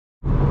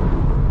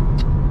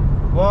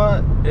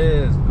What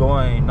is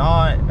going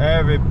on,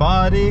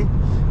 everybody?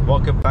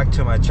 Welcome back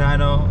to my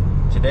channel.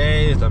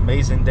 Today is an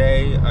amazing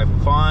day. I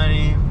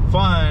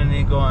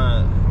finally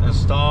going to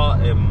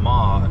install a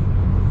mod.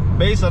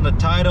 Based on the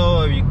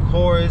title of your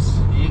course,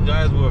 you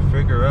guys will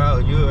figure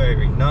out, you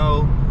already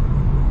know.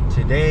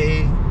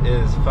 Today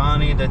is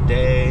finally the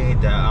day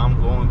that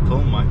I'm going to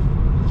put my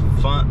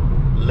front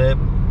lip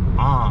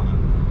on.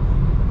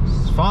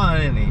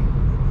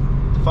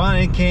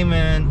 Finally came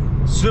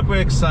in, super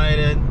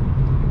excited.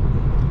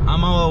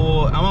 I'm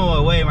on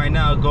my way right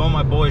now, going to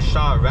my boy's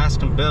shop,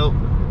 Raskin Built.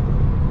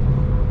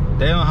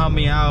 They don't help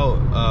me out,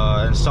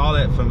 install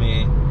it for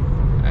me.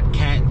 I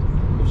can't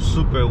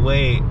super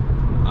wait.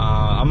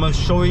 I'm gonna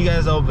show you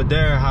guys over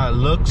there how it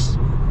looks.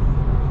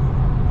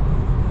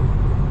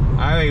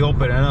 I already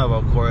opened it up,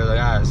 of course. I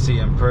gotta see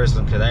it in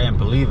person because I didn't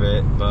believe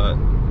it, but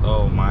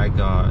oh my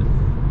god.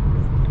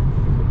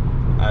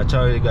 I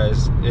tell you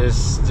guys,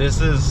 this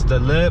is the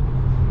lip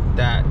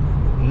that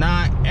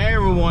not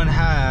everyone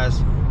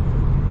has.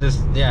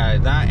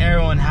 Not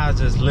everyone has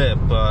this lip,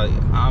 but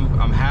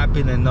I'm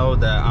happy to know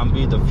that I'm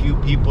be the few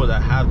people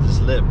that have this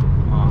lip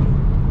on.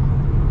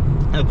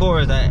 And of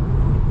course,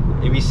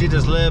 if you see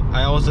this lip,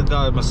 I also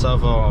got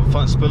myself a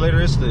front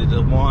splitters,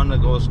 the one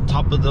that goes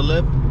top of the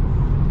lip.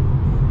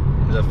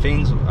 The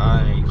things you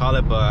call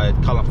it, but I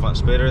call them front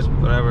splitters,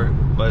 whatever.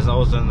 But it's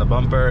also in the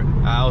bumper.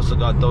 I also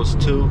got those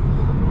two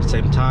at the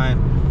same time.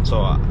 So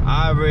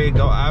I already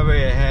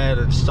had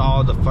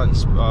installed the front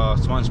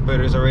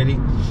splitters already.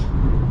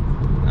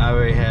 I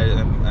already had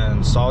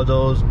installed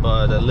those,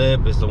 but the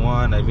lip is the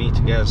one I need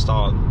to get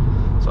installed.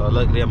 So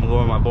luckily I'm going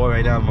with my boy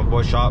right now, my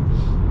boy shop.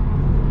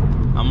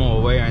 I'm on my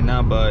way right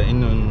now, but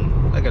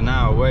in like an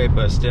hour away,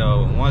 but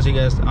still, once you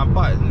guys, I'm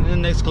probably in the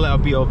next clip I'll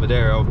be over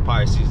there. I'll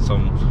probably see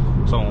someone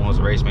who's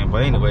a race man.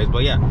 But anyways,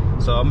 but yeah,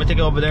 so I'm gonna take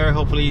it over there.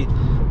 Hopefully,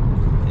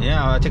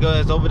 yeah, I'll take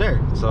it over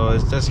there. So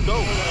let's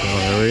go. So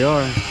here we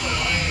are.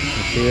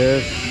 See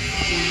this?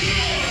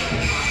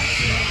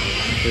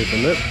 Here's the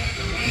lip.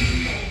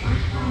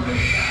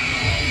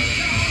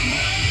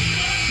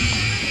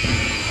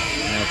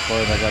 And of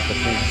course, I got the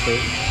pink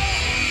stick.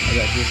 I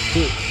got this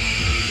stick.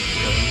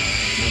 So I'm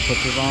gonna put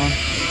this on.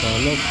 That's how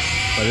it looks.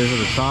 But this is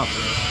the top.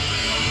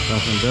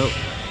 Raskin Built.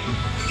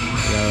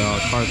 We got all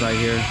the cars right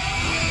here.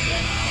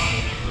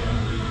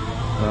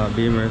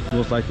 Beamers,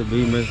 most likely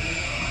Beamers,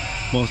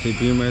 mostly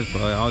Beamers,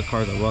 but all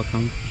cars are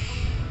welcome.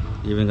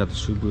 Even got the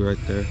Subaru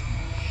right there.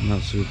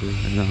 Not Subaru,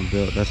 and not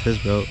Built. That's his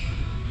build.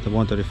 The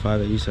 135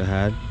 that Yusa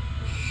had,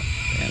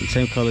 and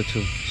same color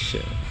too.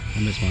 Shit, I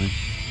miss mine.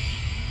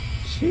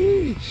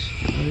 Sheesh.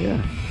 Oh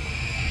yeah,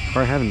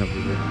 car having over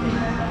here.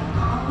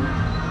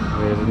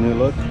 Here's a new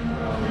look.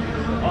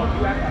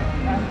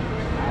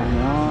 Hang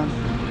on.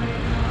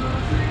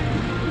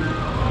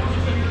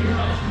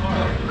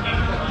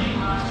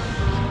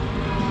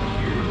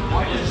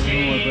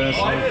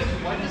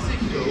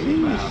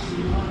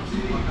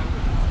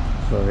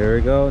 So here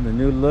we go, the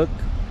new look.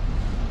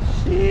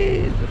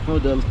 Jeez, the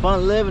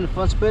front lip and the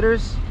front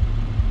spitters.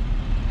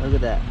 Look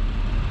at that.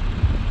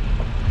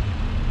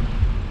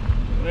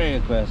 Very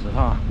aggressive,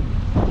 huh?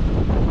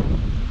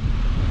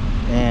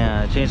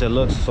 And I changed the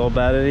look so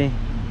badly.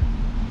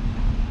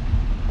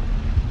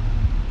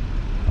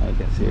 I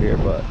can see it here,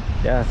 but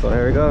yeah. So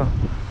here we go.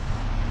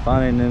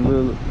 Finally,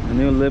 the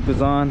new lip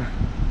is on.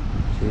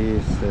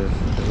 Jesus,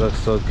 it looks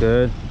so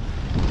good.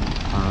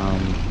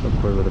 Of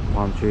course, with the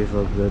palm trees,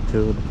 look good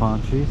too with the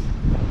palm trees.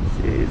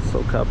 Jeez,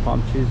 SoCal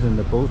palm trees and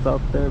the boats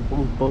out there,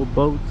 both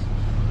boats.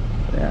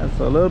 Yeah,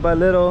 so little by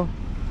little,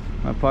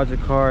 my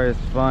project car is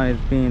fine.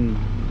 It's being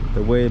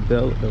the way it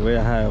built, the way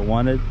I had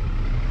wanted.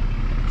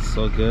 It's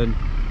so good.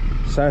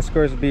 Side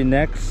skirts will be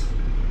next,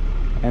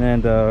 and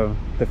then the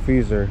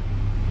freezer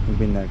will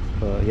be next.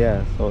 But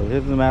yeah, so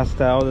here's the mask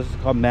style. This is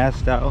called mask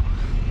style.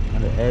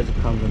 And the edge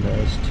comes in the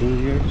S2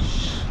 here.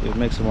 It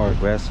makes it more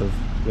aggressive,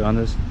 to be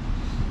honest.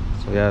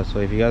 So yeah, so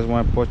if you guys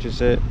want to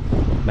purchase it,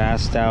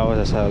 mask style,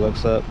 that's how it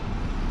looks up.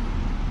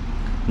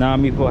 Not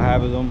many people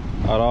have them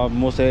at all.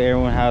 Mostly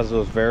everyone has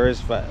those various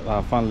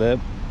front lip.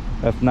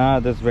 If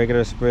not, this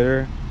regular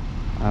splitter.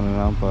 I don't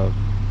know, but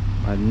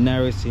I've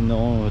never seen no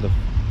one with a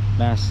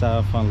mask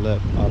style front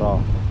lip at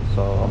all.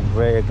 So I'm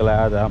very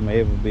glad that I'm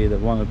able to be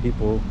one of the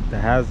people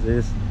that has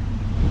this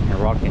and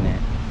rocking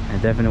it.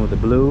 And definitely with the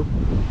blue,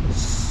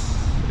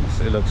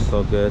 it looks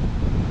so good.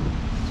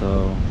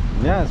 So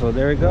yeah, so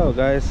there we go,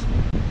 guys.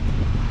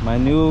 My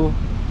new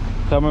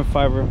carbon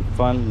fiber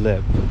front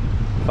lip.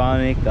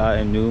 Finally got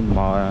a new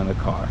mod on the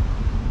car.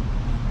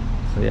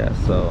 So yeah,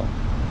 so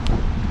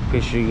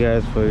appreciate you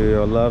guys for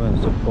your love and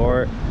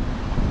support.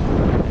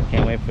 I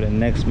can't wait for the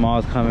next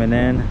mods coming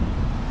in.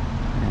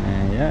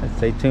 And yeah,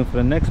 stay tuned for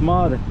the next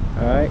mod.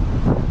 All right,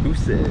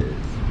 deuces.